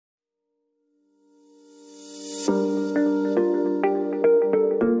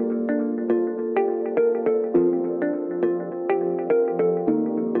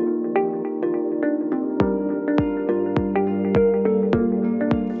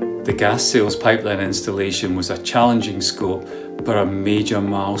The gas sales pipeline installation was a challenging scope, but a major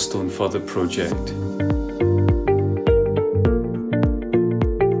milestone for the project.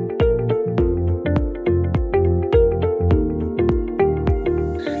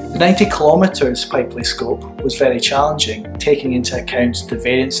 The 90 kilometres pipeline scope was very challenging, taking into account the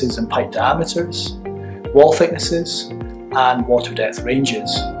variances in pipe diameters, wall thicknesses and water depth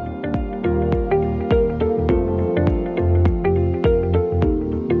ranges.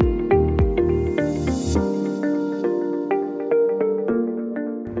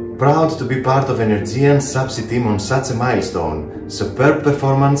 Proud to be part of Energean's subsea team on such a milestone. Superb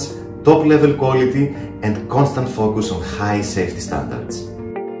performance, top level quality and constant focus on high safety standards.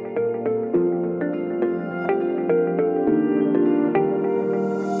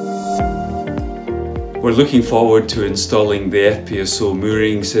 We're looking forward to installing the FPSO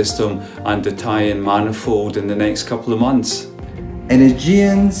mooring system and the tie-in manifold in the next couple of months.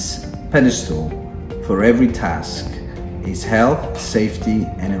 Energean's pedestal for every task is health, safety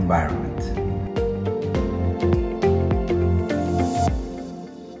and environment.